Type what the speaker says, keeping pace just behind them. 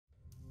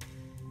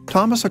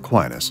Thomas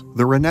Aquinas,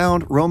 the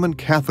renowned Roman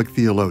Catholic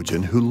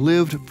theologian who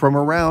lived from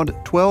around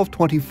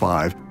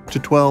 1225 to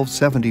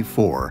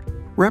 1274,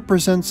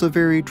 represents a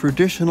very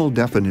traditional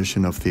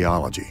definition of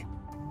theology.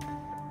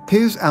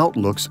 His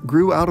outlooks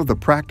grew out of the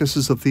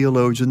practices of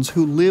theologians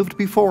who lived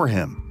before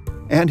him,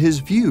 and his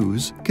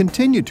views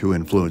continue to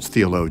influence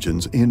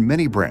theologians in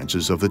many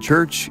branches of the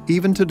Church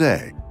even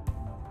today.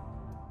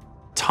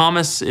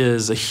 Thomas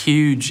is a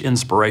huge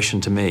inspiration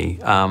to me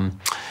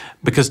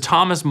because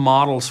Thomas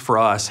models for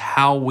us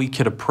how we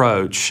could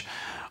approach,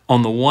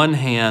 on the one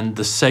hand,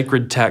 the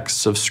sacred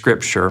texts of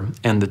Scripture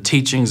and the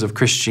teachings of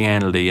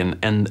Christianity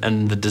and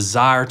the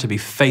desire to be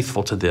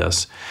faithful to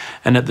this,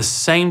 and at the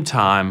same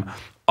time,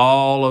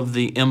 all of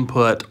the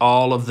input,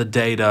 all of the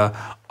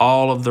data,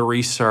 all of the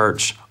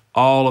research,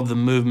 all of the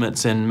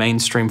movements in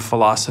mainstream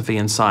philosophy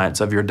and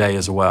science of your day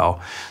as well.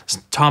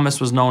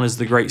 Thomas was known as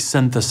the great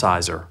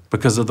synthesizer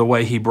because of the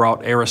way he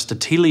brought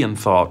Aristotelian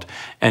thought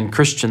and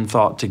Christian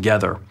thought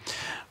together,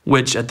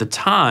 which at the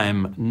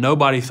time,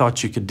 nobody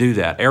thought you could do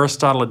that.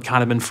 Aristotle had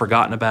kind of been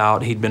forgotten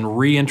about. He'd been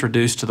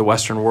reintroduced to the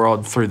Western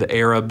world through the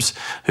Arabs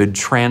who'd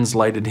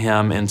translated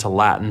him into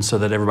Latin so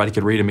that everybody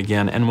could read him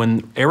again. And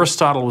when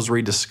Aristotle was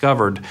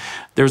rediscovered,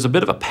 there was a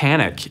bit of a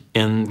panic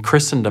in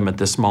Christendom at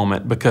this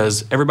moment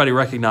because everybody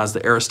recognized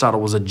that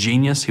Aristotle was a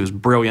genius. He was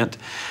brilliant.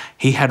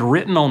 He had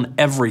written on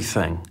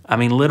everything. I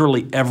mean,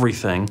 literally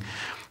everything.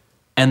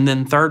 And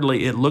then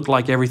thirdly, it looked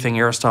like everything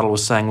Aristotle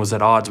was saying was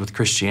at odds with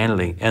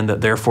Christianity and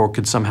that therefore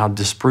could somehow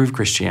disprove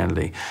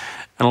Christianity.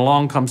 And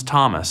along comes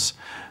Thomas,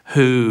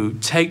 who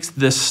takes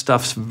this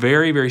stuff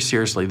very, very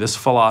seriously, this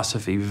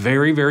philosophy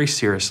very, very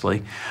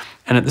seriously,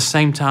 and at the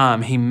same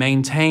time, he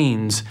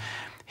maintains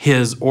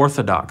his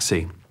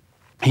orthodoxy.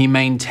 He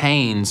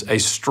maintains a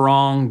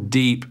strong,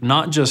 deep,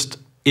 not just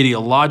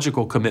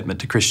ideological commitment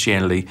to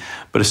Christianity,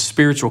 but a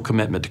spiritual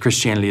commitment to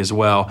Christianity as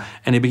well,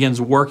 and he begins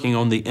working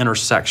on the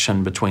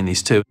intersection between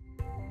these two.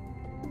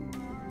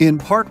 In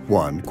Part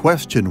 1,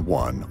 Question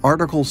 1,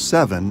 Article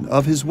 7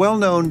 of his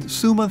well-known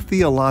Summa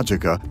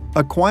Theologica,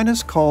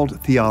 Aquinas called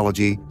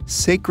theology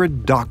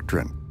sacred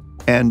doctrine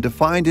and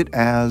defined it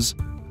as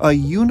a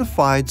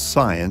unified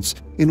science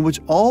in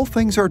which all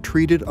things are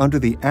treated under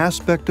the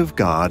aspect of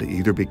God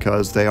either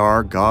because they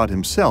are God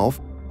himself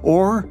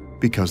or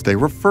because they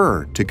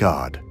refer to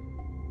God.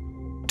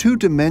 Two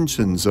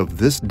dimensions of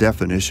this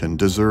definition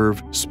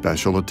deserve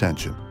special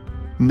attention.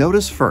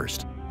 Notice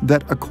first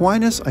that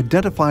Aquinas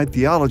identified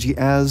theology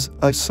as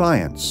a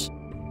science.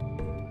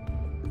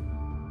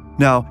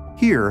 Now,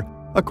 here,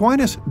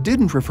 Aquinas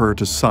didn't refer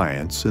to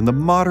science in the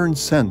modern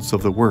sense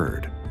of the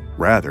word.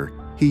 Rather,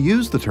 he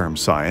used the term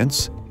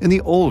science in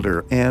the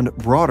older and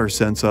broader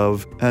sense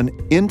of an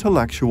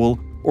intellectual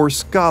or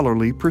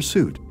scholarly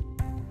pursuit.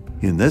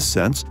 In this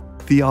sense,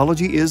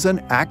 theology is an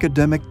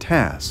academic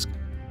task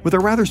with a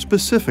rather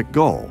specific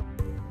goal.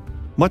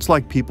 Much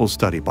like people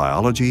study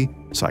biology,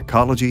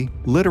 psychology,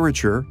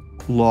 literature,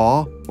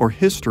 law, or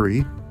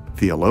history,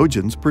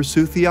 theologians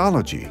pursue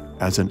theology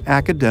as an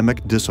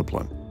academic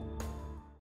discipline.